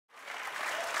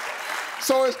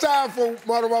So it's time for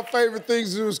one of my favorite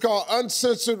things. It was called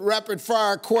Uncensored Rapid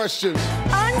Fire Questions.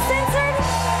 Uncensored?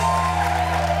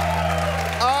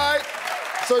 All right,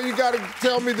 so you gotta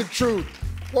tell me the truth.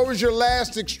 What was your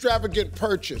last extravagant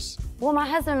purchase? Well, my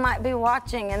husband might be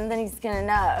watching and then he's gonna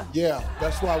know. Yeah,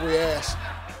 that's why we asked.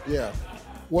 Yeah.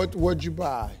 What'd you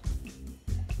buy?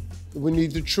 We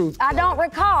need the truth. I don't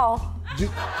recall.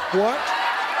 What?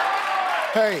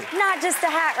 Hey. Not just a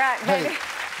hat rack, baby. Hey.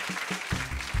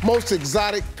 Most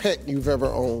exotic pet you've ever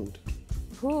owned?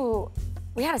 Ooh,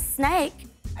 we had a snake.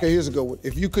 Okay, here's a good one.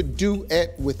 If you could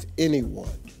duet with anyone,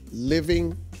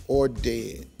 living or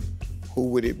dead, who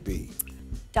would it be?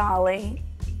 Dolly.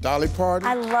 Dolly Parton?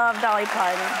 I love Dolly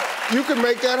Parton. You can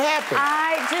make that happen.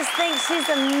 I just think she's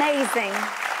amazing.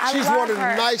 She's one of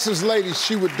the nicest ladies.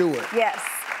 She would do it. Yes.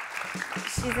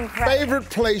 She's incredible. Favorite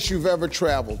place you've ever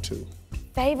traveled to?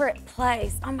 Favorite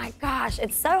place? Oh my gosh,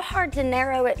 it's so hard to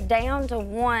narrow it down to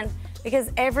one because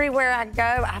everywhere I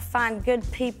go, I find good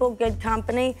people, good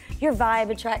company. Your vibe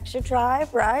attracts your tribe,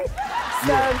 right?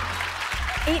 So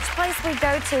each place we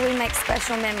go to, we make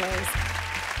special memories.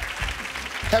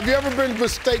 Have you ever been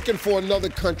mistaken for another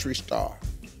country star?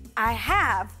 I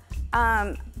have,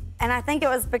 and I think it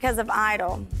was because of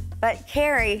Idol. But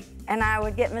Carrie and I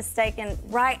would get mistaken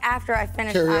right after I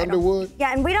finished Idol. Carrie Underwood?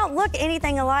 Yeah, and we don't look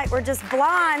anything alike. We're just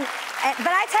blonde,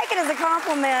 but I take it as a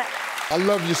compliment. I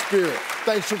love your spirit.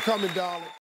 Thanks for coming, darling.